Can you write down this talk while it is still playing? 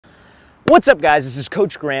What's up, guys? This is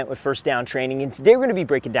Coach Grant with First Down Training, and today we're going to be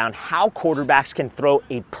breaking down how quarterbacks can throw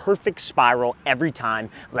a perfect spiral every time.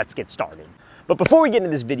 Let's get started. But before we get into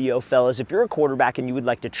this video, fellas, if you're a quarterback and you would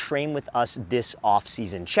like to train with us this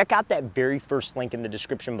off-season, check out that very first link in the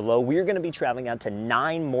description below. We're going to be traveling out to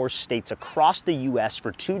 9 more states across the U.S.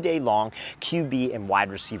 for 2-day-long QB and wide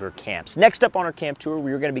receiver camps. Next up on our camp tour,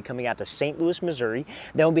 we're going to be coming out to St. Louis, Missouri.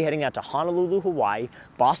 Then we'll be heading out to Honolulu, Hawaii,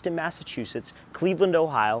 Boston, Massachusetts, Cleveland,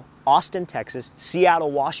 Ohio, Austin, Texas,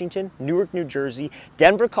 Seattle, Washington, Newark, New Jersey,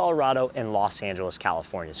 Denver, Colorado, and Los Angeles,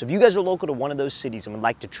 California. So if you guys are local to one of those cities and would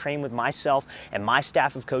like to train with myself and my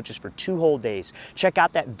staff of coaches for 2 whole days, check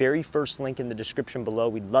out that very first link in the description below.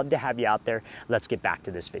 We'd love to have you out there. Let's get back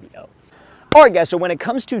to this video. All right, guys, so when it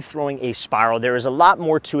comes to throwing a spiral, there is a lot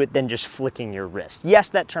more to it than just flicking your wrist. Yes,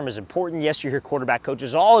 that term is important. Yes, you hear quarterback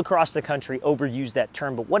coaches all across the country overuse that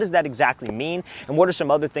term, but what does that exactly mean? And what are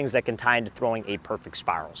some other things that can tie into throwing a perfect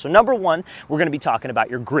spiral? So number one, we're going to be talking about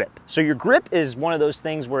your grip. So your grip is one of those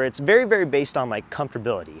things where it's very, very based on like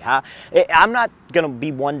comfortability. I'm not going to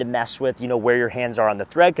be one to mess with, where your hands are on the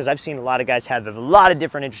thread, because I've seen a lot of guys have a lot of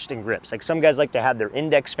different interesting grips. Like some guys like to have their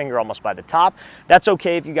index finger almost by the top. That's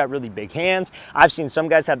okay if you got really big hands. I've seen some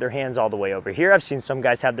guys have their hands all the way over here. I've seen some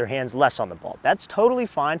guys have their hands less on the ball. That's totally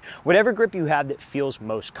fine. Whatever grip you have that feels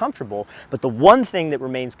most comfortable. But the one thing that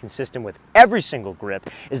remains consistent with every single grip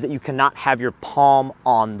is that you cannot have your palm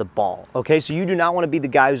on the ball. Okay, so you do not want to be the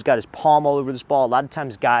guy who's got his palm all over this ball. A lot of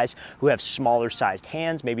times guys who have smaller sized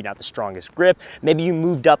hands, maybe not the strongest grip, maybe you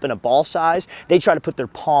moved up in a ball size, they try to put their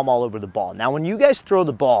palm all over the ball. Now when you guys throw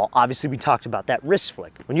the ball, obviously we talked about that wrist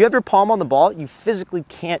flick. When you have your palm on the ball, you physically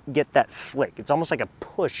can't get that flick. It's almost like a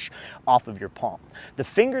push off of your palm. The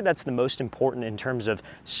finger that's the most important in terms of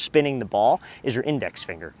spinning the ball is your index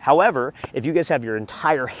finger. However, if you guys have your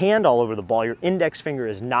entire hand all over the ball, your index finger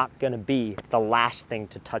is not going to be the last thing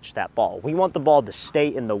to touch that ball. We want the ball to stay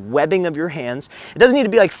in the webbing of your hands. It doesn't need to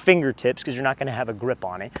be like fingertips because you're not going to have a grip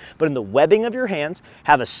on it, but in the webbing of your hands,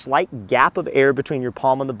 have a slight gap of air between your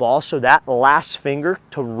palm and the ball so that last finger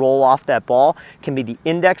to roll off that ball can be the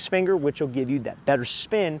index finger, which will give you that better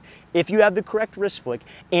spin if you have the correct wrist flick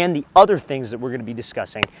and the other things that we're going to be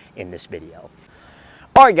discussing in this video.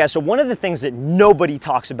 All right, guys, so one of the things that nobody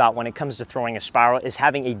talks about when it comes to throwing a spiral is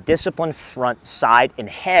having a disciplined front, side, and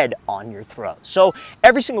head on your throw. So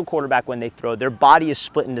every single quarterback, when they throw, their body is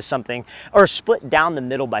split into something, or split down the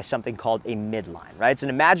middle by something called a midline, right? It's an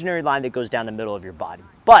imaginary line that goes down the middle of your body.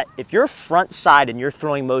 But if your front side and your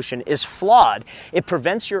throwing motion is flawed, it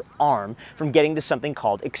prevents your arm from getting to something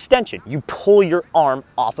called extension. You pull your arm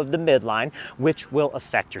off of the midline, which will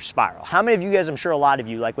affect your spiral. How many of you guys, I'm sure a lot of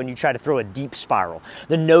you, like when you try to throw a deep spiral,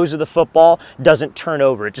 the nose of the football doesn't turn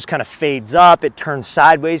over. It just kind of fades up, it turns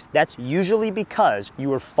sideways. That's usually because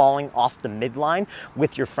you are falling off the midline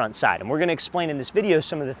with your front side. And we're going to explain in this video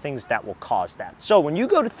some of the things that will cause that. So when you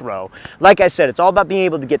go to throw, like I said, it's all about being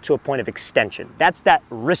able to get to a point of extension. That's that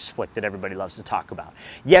wrist flick that everybody loves to talk about.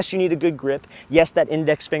 Yes, you need a good grip. Yes, that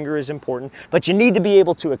index finger is important, but you need to be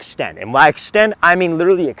able to extend. And by extend, I mean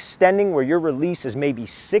literally extending where your release is maybe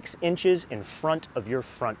 6 inches in front of your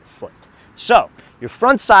front foot. So your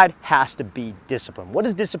front side has to be disciplined. What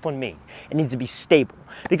does discipline mean? It needs to be stable.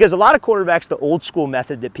 Because a lot of quarterbacks, the old school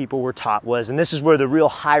method that people were taught was, and this is where the real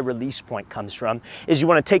high release point comes from, is you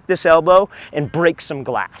want to take this elbow and break some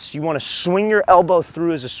glass. You want to swing your elbow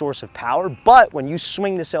through as a source of power, but when you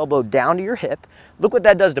swing this elbow down to your hip, look what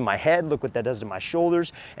that does to my head, look what that does to my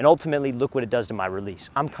shoulders, and ultimately look what it does to my release.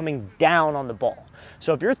 I'm coming down on the ball.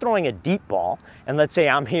 So if you're throwing a deep ball, and let's say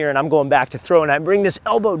I'm here and I'm going back to throw and I bring this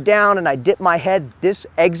elbow down and I dip my head, this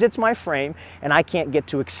exits my frame and I can't get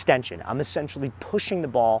to extension. I'm essentially pushing the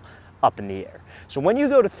ball up in the air. So when you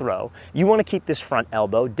go to throw, you want to keep this front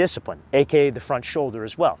elbow disciplined, aka the front shoulder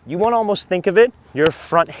as well. You want to almost think of it, your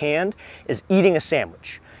front hand is eating a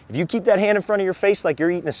sandwich. If you keep that hand in front of your face like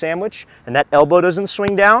you're eating a sandwich and that elbow doesn't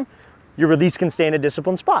swing down, your release can stay in a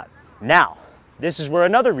disciplined spot. Now, this is where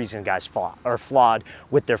another reason guys are flawed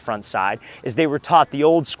with their front side is they were taught the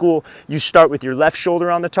old school, you start with your left shoulder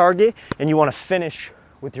on the target and you want to finish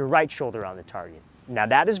with your right shoulder on the target. Now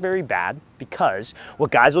that is very bad because what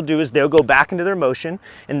guys will do is they'll go back into their motion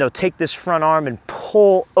and they'll take this front arm and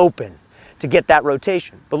pull open to get that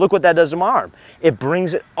rotation. But look what that does to my arm. It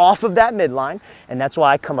brings it off of that midline, and that's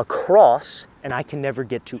why I come across and I can never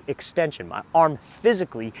get to extension. My arm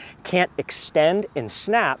physically can't extend and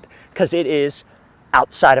snap because it is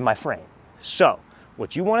outside of my frame. So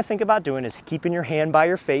what you want to think about doing is keeping your hand by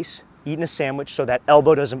your face, eating a sandwich so that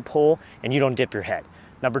elbow doesn't pull and you don't dip your head.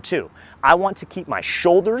 Number 2, I want to keep my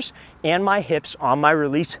shoulders and my hips on my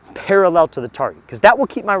release parallel to the target, because that will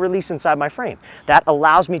keep my release inside my frame. That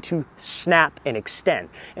allows me to snap and extend.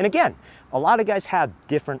 And again, a lot of guys have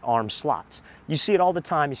different arm slots. You see it all the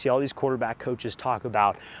time. You see all these quarterback coaches talk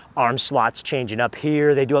about arm slots changing up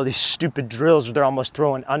here. They do all these stupid drills where they're almost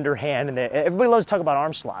throwing underhand, and everybody loves to talk about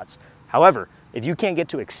arm slots. However, if you can't get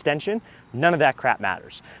to extension, none of that crap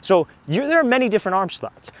matters. So there are many different arm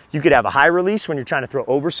slots. You could have a high release when you're trying to throw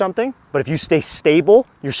over something, but if you stay stable,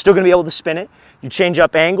 you're still gonna be able to spin it. You change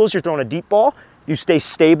up angles, you're throwing a deep ball, you stay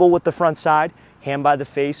stable with the front side, hand by the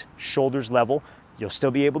face, shoulders level, you'll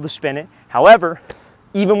still be able to spin it. However,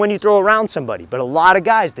 even when you throw around somebody, but a lot of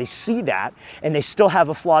guys, they see that and they still have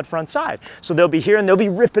a flawed front side. So they'll be here and they'll be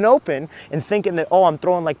ripping open and thinking that, oh, I'm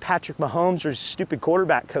throwing like Patrick Mahomes or stupid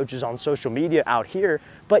quarterback coaches on social media out here,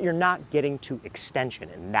 but you're not getting to extension,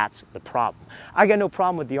 and that's the problem. I got no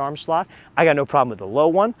problem with the arm slot. I got no problem with a low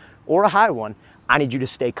one or a high one. I need you to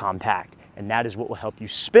stay compact. And that is what will help you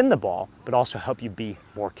spin the ball, but also help you be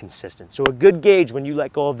more consistent. So a good gauge when you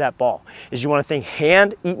let go of that ball is you want to think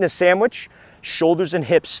hand eating a sandwich, shoulders and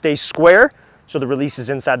hips stay square so the release is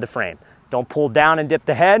inside the frame. Don't pull down and dip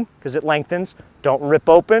the head because it lengthens. Don't rip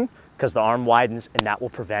open because the arm widens, and that will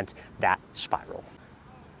prevent that spiral.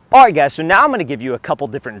 All right, guys, so now I'm going to give you a couple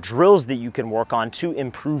different drills that you can work on to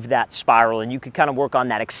improve that spiral, and you can kind of work on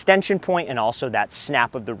that extension point and also that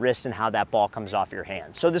snap of the wrist and how that ball comes off your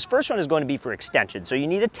hands. So this first one is going to be for extension. So you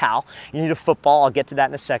need a towel, you need a football, I'll get to that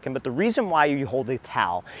in a second, but the reason why you hold a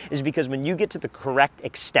towel is because when you get to the correct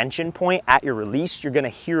extension point at your release, you're going to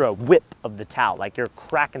hear a whip of the towel, like you're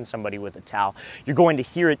cracking somebody with a towel. You're going to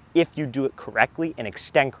hear it if you do it correctly and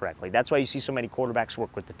extend correctly. That's why you see so many quarterbacks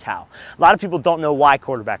work with the towel. A lot of people don't know why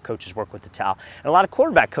quarterback coaches work with the towel, and a lot of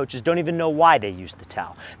quarterback coaches don't even know why they use the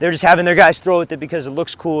towel. They're just having their guys throw with it because it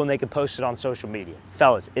looks cool and they can post it on social media.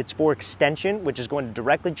 Fellas, it's for extension, which is going to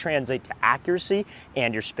directly translate to accuracy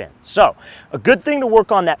and your spin. So a good thing to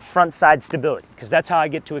work on that front side stability, because that's how I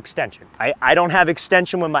get to extension. I don't have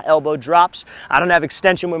extension when my elbow drops. I don't have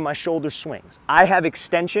extension when my shoulder swings. I have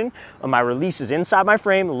extension when my release is inside my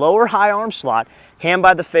frame, lower high arm slot, hand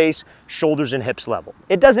by the face, shoulders and hips level.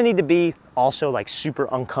 It doesn't need to be also like super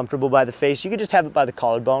uncomfortable by the face. You can just have it by the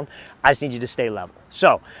collarbone. I just need you to stay level.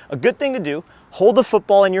 So a good thing to do, hold the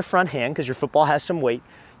football in your front hand because your football has some weight.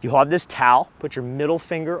 You have this towel, put your middle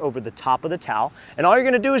finger over the top of the towel, and all you're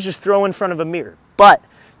gonna do is just throw in front of a mirror. But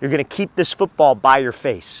you're gonna keep this football by your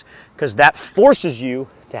face because that forces you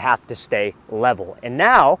to have to stay level. And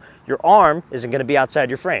now your arm isn't gonna be outside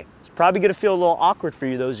your frame. It's probably gonna feel a little awkward for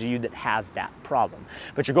you, those of you that have that problem.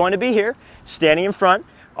 But you're going to be here, standing in front.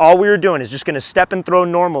 All we were doing is just gonna step and throw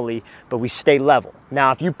normally, but we stay level.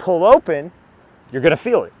 Now, if you pull open, you're gonna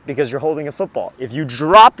feel it because you're holding a football. If you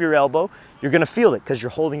drop your elbow, you're gonna feel it because you're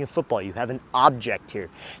holding a football. You have an object here.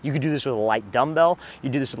 You could do this with a light dumbbell. You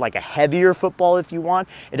do this with like a heavier football if you want.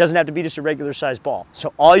 It doesn't have to be just a regular sized ball.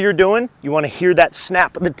 So all you're doing, you wanna hear that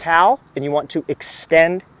snap of the towel and you want to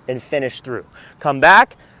extend and finish through. Come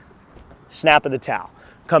back, snap of the towel.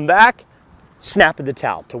 Come back, snap of the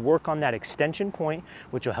towel to work on that extension point,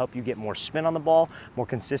 which will help you get more spin on the ball, more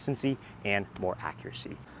consistency, and more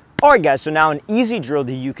accuracy. All right, guys, so now an easy drill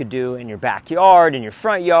that you could do in your backyard, in your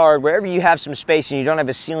front yard, wherever you have some space and you don't have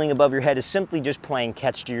a ceiling above your head, is simply just playing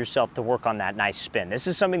catch to yourself to work on that nice spin. This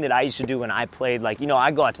is something that I used to do when I played, like, you know,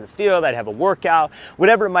 I'd go out to the field, I'd have a workout,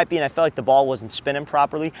 whatever it might be, and I felt like the ball wasn't spinning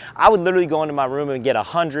properly. I would literally go into my room and get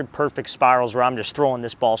 100 perfect spirals where I'm just throwing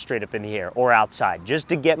this ball straight up in the air or outside, just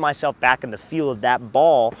to get myself back in the feel of that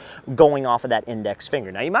ball going off of that index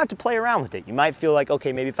finger. Now, you might have to play around with it. You might feel like,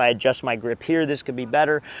 okay, maybe if I adjust my grip here, this could be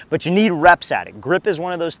better. But you need reps at it. Grip is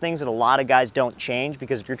one of those things that a lot of guys don't change,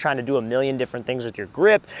 because if you're trying to do a million different things with your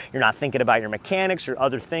grip, you're not thinking about your mechanics or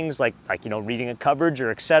other things like you know, reading a coverage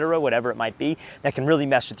or etc., whatever it might be, that can really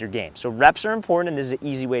mess with your game. So reps are important, and this is an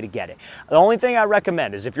easy way to get it. The only thing I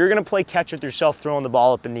recommend is if you're going to play catch with yourself throwing the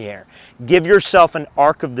ball up in the air, give yourself an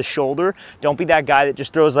arc of the shoulder. Don't be that guy that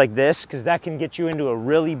just throws like this, because that can get you into a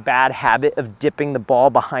really bad habit of dipping the ball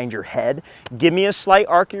behind your head. Give me a slight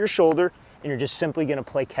arc of your shoulder, and you're just simply going to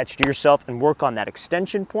play catch to yourself and work on that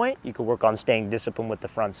extension point. You can work on staying disciplined with the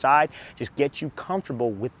front side. Just get you comfortable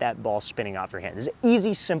with that ball spinning off your hand. It's an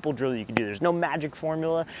easy, simple drill that you can do. There's no magic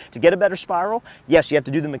formula to get a better spiral. Yes, you have to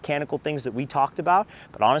do the mechanical things that we talked about,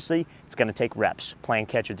 but honestly, it's going to take reps. Playing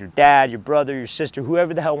catch with your dad, your brother, your sister,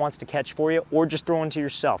 whoever the hell wants to catch for you, or just throwing to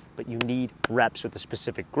yourself. But you need reps with a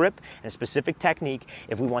specific grip and a specific technique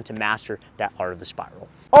if we want to master that art of the spiral.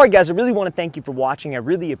 All right, guys, I really want to thank you for watching. I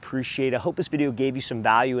really appreciate it. hope this video gave you some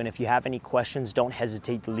value, and if you have any questions, don't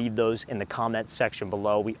hesitate to leave those in the comment section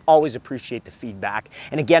below. We always appreciate the feedback.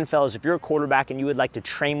 And again, fellas, if you're a quarterback and you would like to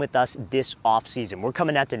train with us this offseason, we're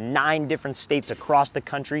coming out to 9 different states across the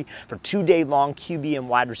country for 2-day-long QB and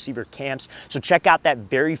wide receiver camps. So check out that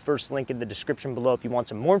very first link in the description below if you want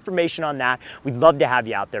some more information on that. We'd love to have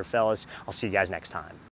you out there, fellas. I'll see you guys next time.